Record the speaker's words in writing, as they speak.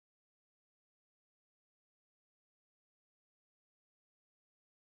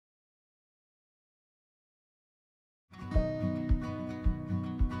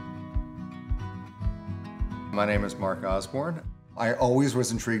My name is Mark Osborn. I always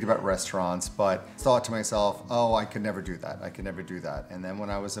was intrigued about restaurants, but thought to myself, oh, I could never do that. I could never do that. And then when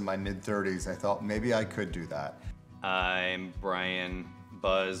I was in my mid-30s, I thought maybe I could do that. I'm Brian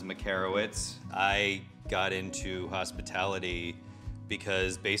Buzz Marakewicz. I got into hospitality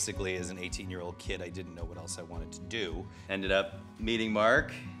because basically as an 18-year-old kid, I didn't know what else I wanted to do. Ended up meeting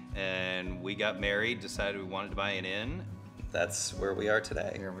Mark and we got married, decided we wanted to buy an inn. That's where we are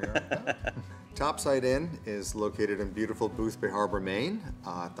today. Here we are. Topside Inn is located in beautiful Boothbay Harbor, Maine,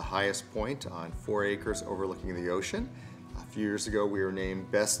 at the highest point on 4 acres overlooking the ocean. A few years ago, we were named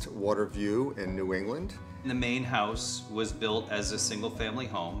Best Water View in New England. The main house was built as a single-family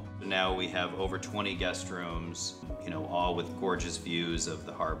home. Now we have over 20 guest rooms, all with gorgeous views of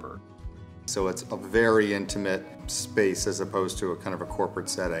the harbor. So it's a very intimate space as opposed to a kind of a corporate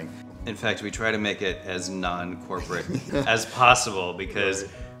setting. In fact, we try to make it as non-corporate as possible because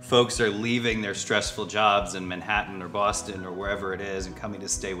folks are leaving their stressful jobs in Manhattan or Boston or wherever it is and coming to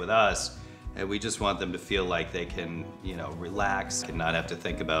stay with us. And we just want them to feel like they can, relax and not have to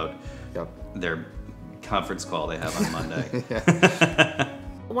think about their conference call they have on Monday.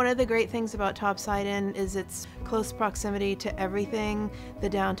 One of the great things about Topside Inn is its close proximity to everything, the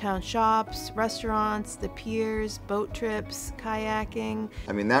downtown shops, restaurants, the piers, boat trips, kayaking.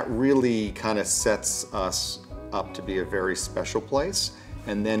 I mean, that really kind of sets us up to be a very special place.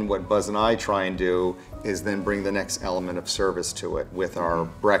 And then what Buzz and I try and do is then bring the next element of service to it with our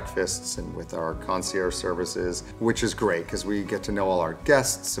breakfasts and with our concierge services, which is great because we get to know all our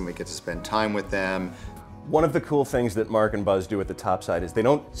guests and we get to spend time with them. One of the cool things that Mark and Buzz do at the Topside is they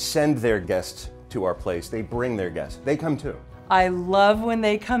don't send their guests to our place, they bring their guests. They come too. I love when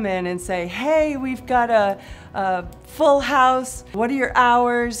they come in and say, hey, we've got a full house. What are your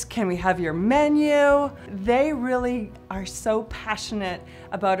hours? Can we have your menu? They really are so passionate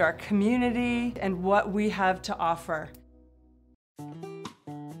about our community and what we have to offer.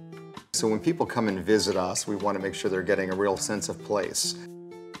 So when people come and visit us, we want to make sure they're getting a real sense of place.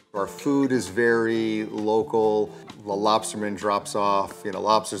 Our food is very local. The lobsterman drops off,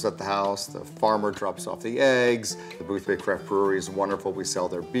 lobsters at the house. The farmer drops off the eggs. The Boothbay Craft Brewery is wonderful. We sell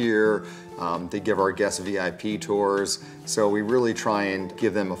their beer. They give our guests VIP tours. So we really try and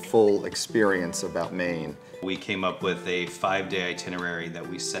give them a full experience about Maine. We came up with a 5-day itinerary that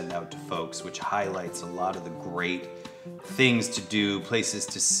we send out to folks, which highlights a lot of the great things to do, places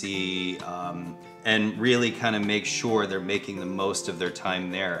to see, and really kind of make sure they're making the most of their time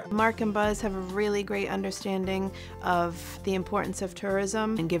there. Mark and Buzz have a really great understanding of the importance of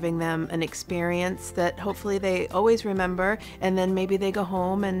tourism and giving them an experience that hopefully they always remember, and then maybe they go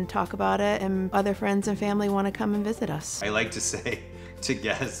home and talk about it and other friends and family want to come and visit us. I like to say to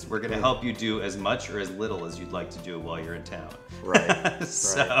guests, we're going to help you do as much or as little as you'd like to do while you're in town. Right.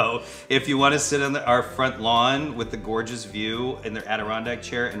 So if you want to sit on our front lawn with the gorgeous view in their Adirondack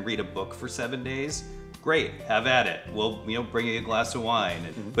chair and read a book for 7 days, great, have at it. We'll bring you a glass of wine.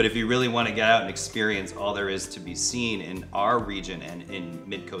 But if you really want to get out and experience all there is to be seen in our region and in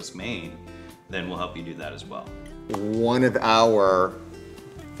Mid-Coast Maine, then we'll help you do that as well. One of our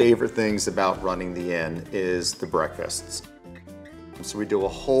favorite things about running the inn is the breakfasts. So we do a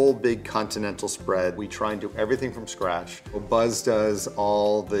whole big continental spread. We try and do everything from scratch. Buzz does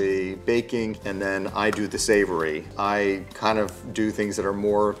all the baking and then I do the savory. I kind of do things that are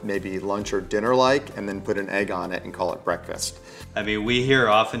more maybe lunch or dinner like and then put an egg on it and call it breakfast. I mean, we hear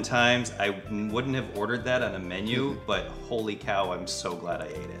oftentimes, I wouldn't have ordered that on a menu, but holy cow, I'm so glad I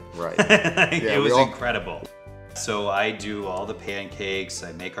ate it. Right. It was incredible. So I do all the pancakes,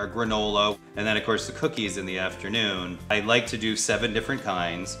 I make our granola, and then of course the cookies in the afternoon. I like to do 7 different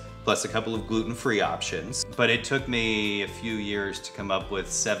kinds, plus a couple of gluten-free options. But it took me a few years to come up with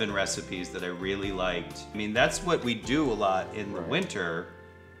 7 recipes that I really liked. I mean, that's what we do a lot in the winter,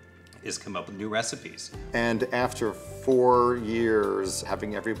 is come up with new recipes. And after 4 years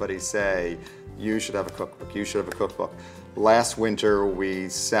having everybody say, you should have a cookbook, you should have a cookbook. Last winter we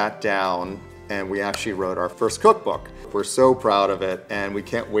sat down and we actually wrote our first cookbook. We're so proud of it and we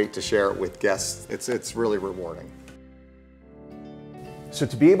can't wait to share it with guests. It's really rewarding. So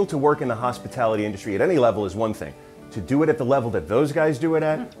to be able to work in the hospitality industry at any level is one thing. To do it at the level that those guys do it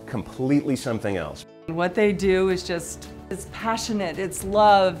at, completely something else. What they do is it's passionate, it's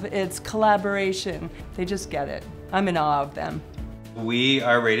love, it's collaboration. They just get it. I'm in awe of them. We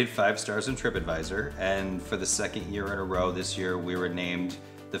are rated 5 stars on TripAdvisor, and for the 2nd year in a row this year, we were named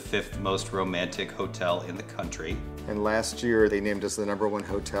the 5th most romantic hotel in the country. And last year they named us the #1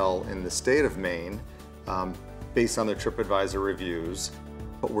 hotel in the state of Maine based on their TripAdvisor reviews.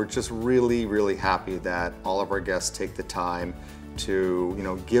 But we're just really, really happy that all of our guests take the time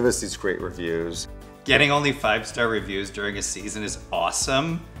to give us these great reviews. Getting only 5-star reviews during a season is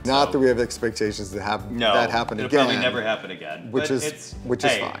awesome. Not that we have expectations to have that happen again. It'll probably never happen again. Which is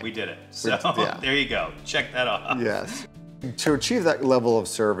hey, fine. We did it. So there you go. Check that off. Yes. To achieve that level of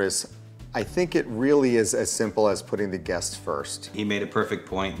service, I think it really is as simple as putting the guest first. He made a perfect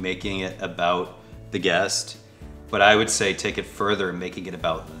point, making it about the guest, but I would say take it further and making it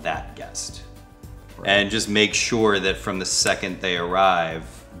about that guest. Right. And just make sure that from the second they arrive,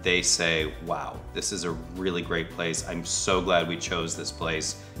 they say, wow, this is a really great place. I'm so glad we chose this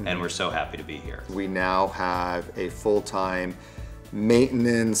place, and we're so happy to be here. We now have a full-time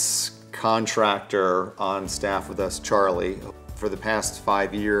maintenance contractor on staff with us, Charlie. For the past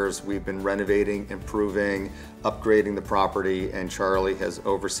 5 years, we've been renovating, improving, upgrading the property, and Charlie has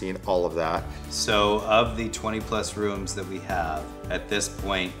overseen all of that. So of the 20+ rooms that we have, at this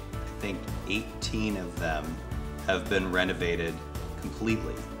point, I think 18 of them have been renovated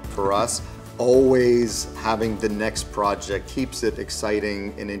completely. For us, always having the next project keeps it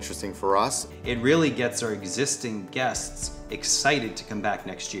exciting and interesting for us. It really gets our existing guests excited to come back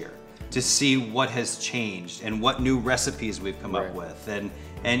next year, to see what has changed and what new recipes we've come up with,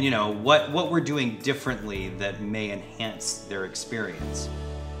 and you know what we're doing differently that may enhance their experience.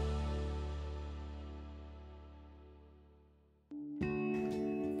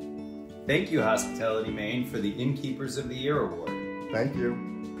 Thank you, Hospitality Maine, for the Innkeepers of the Year Award. Thank you.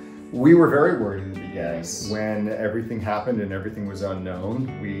 We were very worried in the beginning. When everything happened and everything was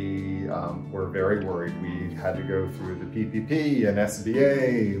unknown, we were very worried. We had to go through the PPP and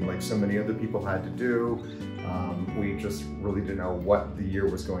SBA like so many other people had to do. We just really didn't know what the year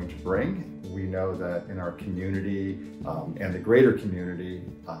was going to bring. We know that in our community and the greater community,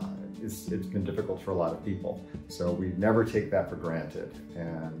 it's been difficult for a lot of people. So we never take that for granted.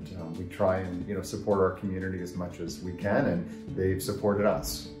 And we try and support our community as much as we can, and they've supported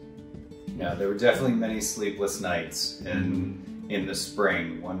us. Yeah, there were definitely many sleepless nights in the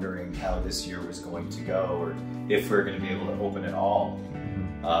spring, wondering how this year was going to go, or if we're going to be able to open at all.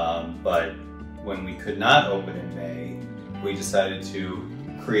 But when we could not open in May, we decided to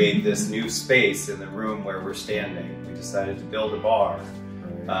create this new space in the room where we're standing. We decided to build a bar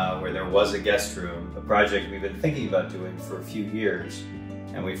where there was a guest room, a project we've been thinking about doing for a few years,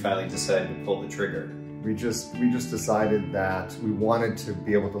 and we finally decided to pull the trigger. We just decided that we wanted to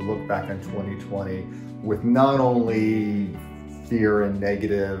be able to look back on 2020 with not only fear and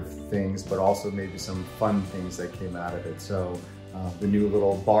negative things, but also maybe some fun things that came out of it. So the new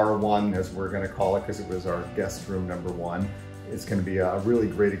little bar one, as we're going to call it, because it was our guest room #1, is going to be a really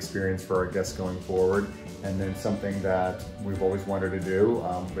great experience for our guests going forward. And then something that we've always wanted to do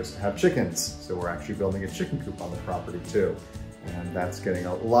was to have chickens. So we're actually building a chicken coop on the property too. And that's getting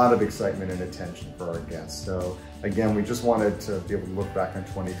a lot of excitement and attention for our guests. So again, we just wanted to be able to look back on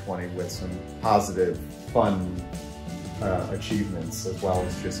 2020 with some positive, fun achievements, as well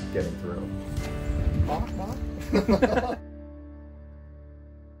as just getting through.